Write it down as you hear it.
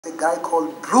a guy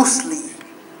called Bruce Lee.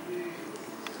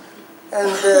 And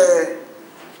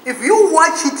if you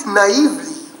watch it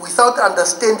naively, without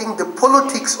understanding the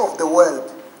politics of the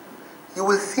world, you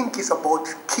will think it's about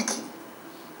kicking.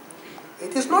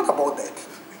 It is not about that.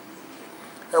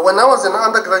 When I was an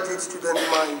undergraduate student,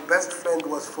 my best friend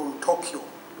was from Tokyo,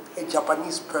 a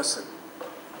Japanese person.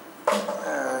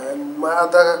 And my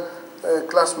other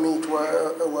classmate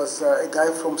was a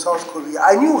guy from South Korea.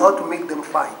 I knew how to make them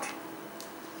fight.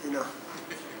 You know,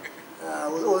 I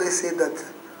would always say that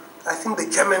I think the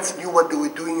Germans knew what they were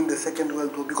doing in the Second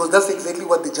World War, because that's exactly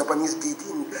what the Japanese did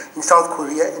in South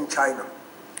Korea and China.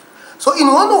 So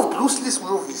in one of Bruce Lee's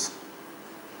movies,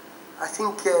 I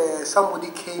think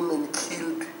somebody came and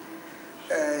killed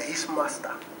his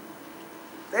master.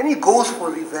 Then he goes for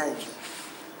revenge,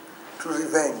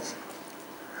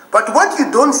 But what you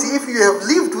don't see, if you have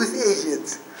lived with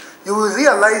Asians, you will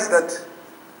realize that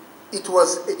it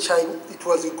was a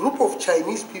group of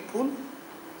Chinese people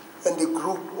and a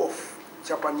group of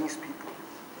Japanese people.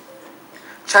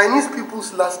 Chinese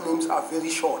people's last names are very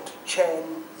short: Chen,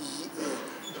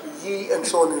 Yi, and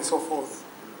so on and so forth.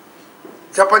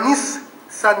 Japanese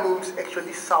surnames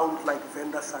actually sound like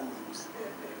Venda surnames.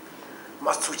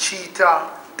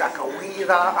 Matsushita,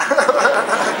 Takawira,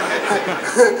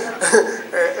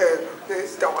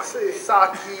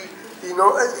 Saki,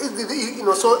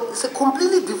 so it's a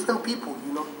completely different people,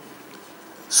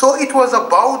 So it was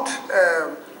about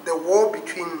the war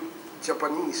between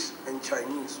Japanese and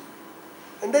Chinese.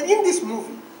 And then in this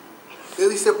movie,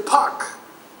 there is a park,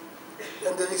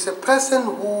 and there is a person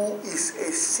who is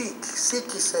a Sikh.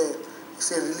 Sikh is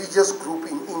a religious group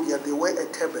in India. They wear a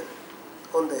turban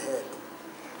on the head.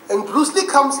 And Bruce Lee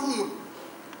comes in,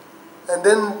 and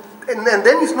then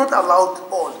he's not allowed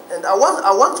on. And I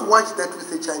want to watch that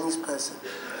with a Chinese person.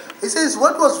 He says,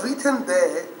 what was written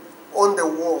there on the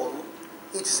wall,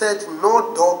 it said,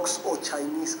 no dogs or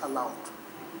Chinese allowed.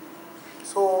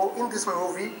 So in this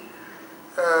movie,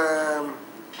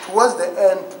 towards the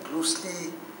end, Bruce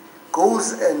Lee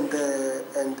goes and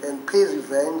pays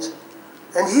revenge,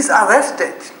 and he's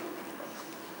arrested.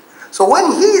 So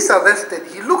when he is arrested,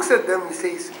 he looks at them, he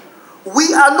says,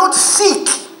 we are not Sikh.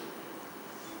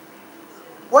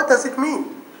 What does it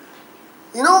mean?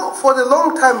 For a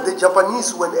long time, the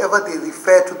Japanese, whenever they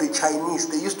refer to the Chinese,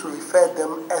 they used to refer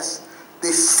them as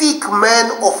the Sikh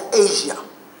man of Asia.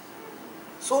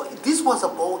 So this was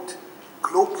about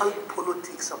global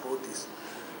politics about this.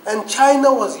 And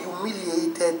China was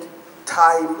humiliated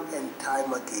time and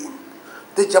time again.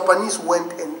 The Japanese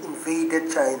went and invaded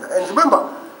China. And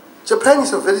remember, Japan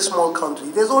is a very small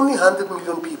country. There's only 100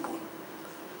 million people.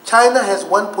 China has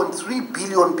 1.3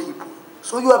 billion people.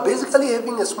 So you are basically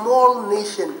having a small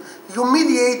nation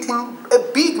humiliating a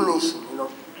big nation,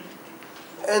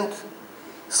 And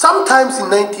sometimes in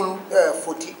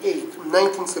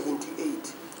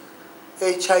 1978,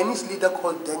 a Chinese leader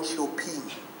called Deng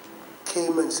Xiaoping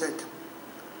came and said,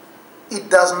 it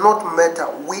does not matter.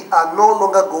 We are no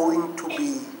longer going to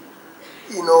be,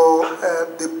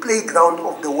 the playground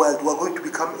of the world. We are going to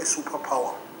become a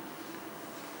superpower.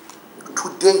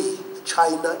 Today,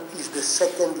 China is the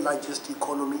second largest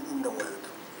economy in the world.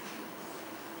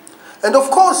 And of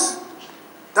course,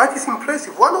 that is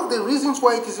impressive. One of the reasons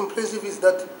why it is impressive is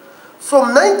that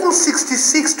from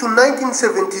 1966 to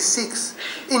 1976,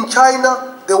 in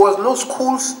China, there were no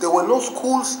schools.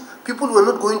 People were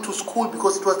not going to school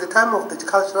because it was the time of the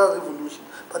Cultural Revolution.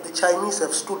 But the Chinese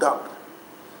have stood up.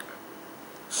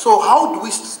 So how do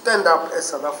we stand up as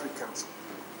South Africans?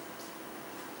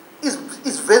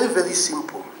 It's very, very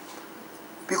simple.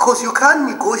 Because you can't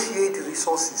negotiate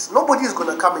resources. Nobody is going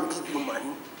to come and give you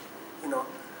money,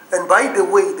 And by the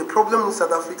way, the problem with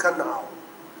South Africa now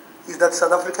is that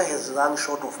South Africa has run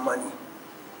short of money.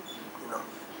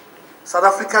 South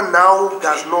Africa now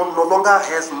no longer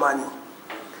has money.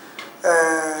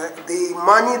 The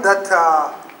money that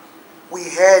we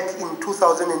had in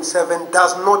 2007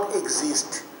 does not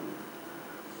exist.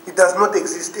 It does not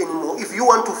exist anymore. If you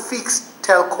want to fix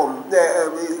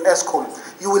Eskom,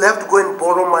 you will have to go and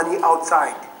borrow money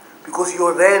outside because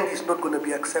your rand is not going to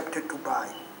be accepted to buy.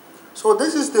 So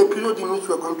this is the period in which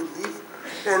we are going to live.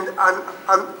 And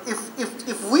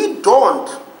if we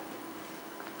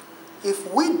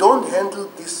don't handle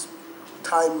this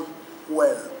time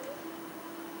well,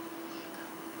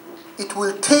 it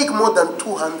will take more than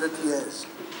 200 years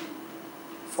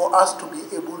for us to be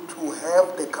able to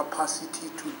have the capacity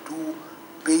to do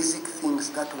basic things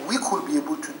that we could be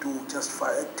able to do just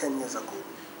 10 years ago.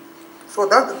 So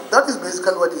that is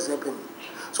basically what is happening.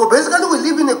 So basically we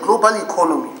live in a global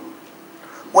economy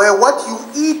where what you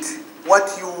eat,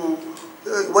 what you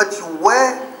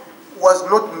wear, was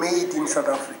not made in South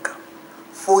Africa.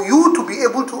 For you to be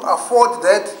able to afford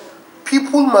that,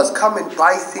 people must come and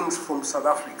buy things from South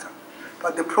Africa.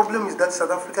 But the problem is that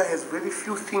South Africa has very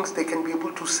few things they can be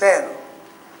able to sell.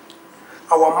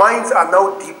 Our mines are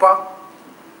now deeper.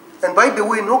 And by the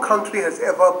way, no country has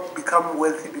ever become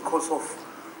wealthy because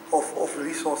of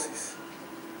resources.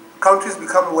 Countries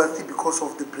become wealthy because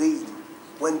of the brain.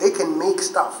 When they can make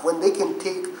stuff, when they can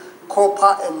take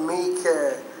copper and make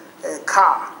a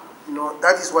car,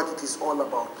 that is what it is all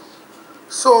about.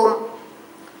 So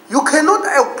you cannot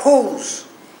oppose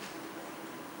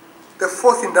the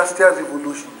fourth industrial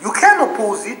revolution. You can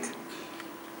oppose it,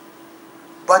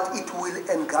 but it will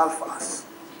engulf us.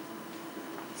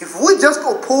 If we just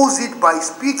oppose it by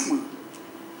speaking,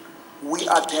 we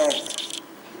are dead.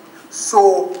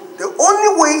 So the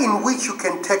only way in which you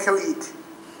can tackle it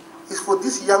is for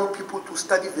these young people to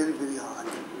study very, very hard.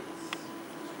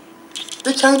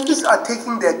 The Chinese are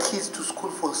taking their kids to school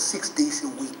for 6 days a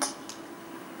week.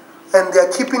 And they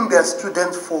are keeping their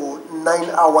students for 9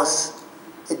 hours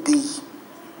a day.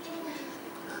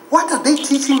 What are they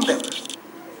teaching them?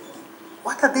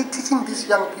 What are they teaching these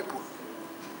young people?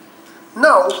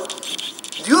 Now,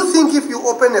 do you think if you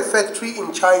open a factory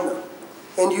in China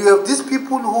and you have these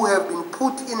people who have been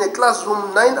put in a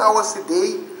classroom 9 hours a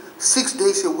day, 6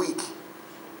 days a week,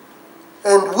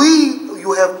 and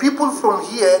you have people from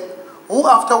here who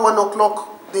after 1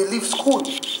 o'clock they leave school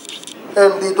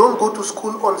and they don't go to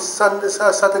school on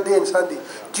Saturday and Sunday.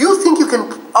 Do you think you can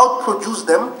outproduce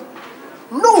them?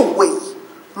 No way.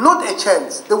 Not a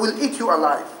chance. They will eat you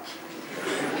alive.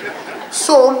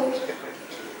 So,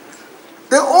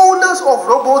 the owners of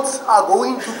robots are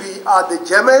going to be the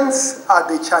Germans, are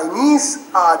the Chinese,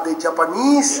 are the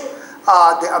Japanese,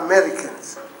 are the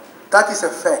Americans. That is a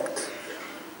fact.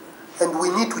 And we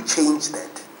need to change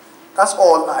that. That's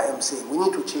all I am saying. We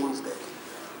need to change that.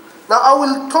 Now I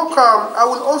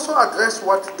will also address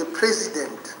what the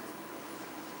president,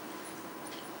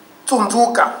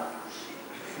 Tsunduka.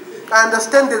 I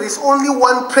understand there is only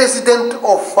one president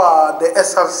of the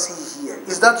SRC here.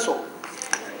 Is that so?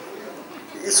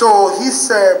 So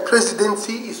his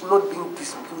presidency is not being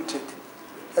disputed.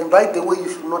 And by the way, you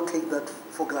should not take that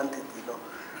for granted,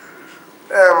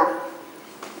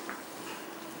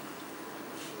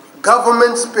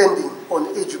 Government spending on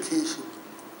education.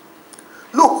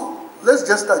 Look, let's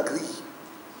just agree.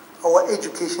 Our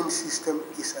education system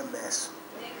is a mess.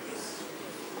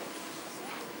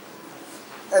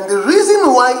 And the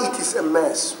reason why it is a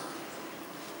mess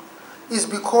is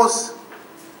because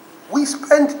we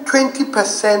spend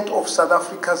 20% of South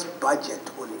Africa's budget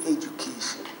on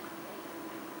education.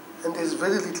 And there's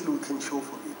very little we can show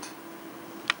for it.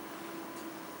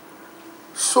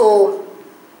 So,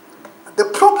 the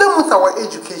problem with our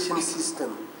education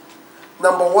system,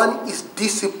 number one, is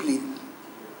discipline.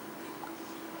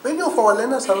 Many of our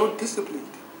learners are not disciplined.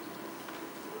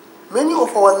 Many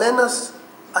of our learners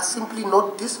are simply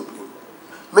not disciplined.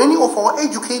 Many of our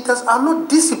educators are not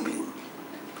disciplined.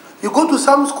 You go to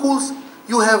some schools,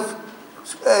 you have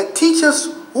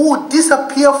teachers who would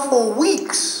disappear for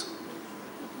weeks.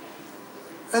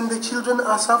 And the children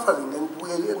are suffering and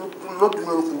we are not doing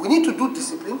anything. We need to do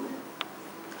discipline.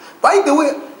 By the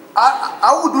way,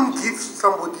 I wouldn't give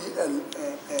somebody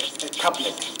a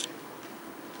tablet.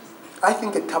 I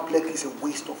think a tablet is a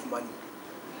waste of money.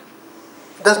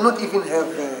 It does not even have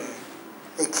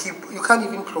a key. You can't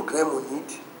even program on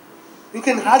it. You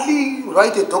can hardly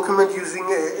write a document using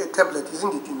a tablet,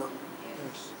 isn't it?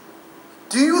 Yes.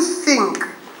 Do you think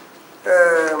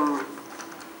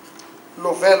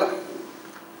novella,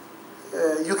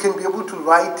 you can be able to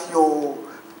write your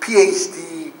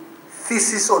PhD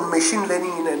thesis on machine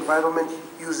learning in an environment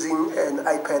using an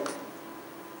iPad?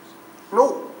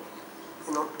 No.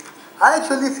 I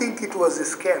actually think it was a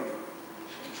scam.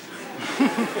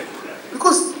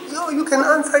 Because you can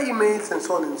answer emails and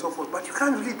so on and so forth, but you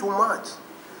can't really do much.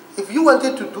 If you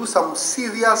wanted to do some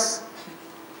serious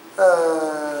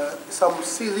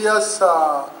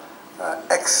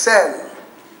Excel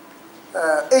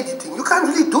editing, you can't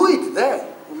really do it there.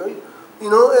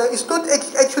 It's not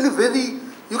actually very.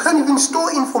 You can't even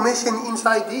store information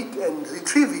inside it and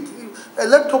retrieve it. A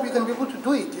laptop, you can be able to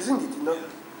do it, isn't it?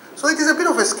 So it is a bit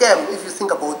of a scam if you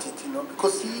think about it,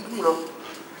 because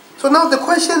So now the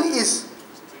question is,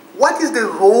 what is the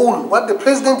role? What the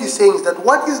president is saying is that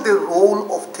what is the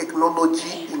role of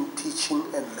technology in teaching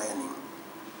and learning?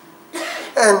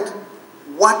 And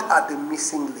what are the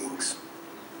missing links?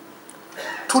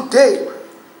 Today,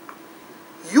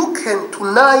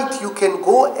 tonight you can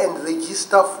go and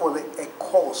register for a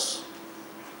course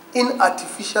in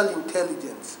artificial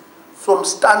intelligence from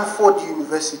Stanford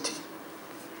University.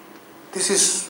 this is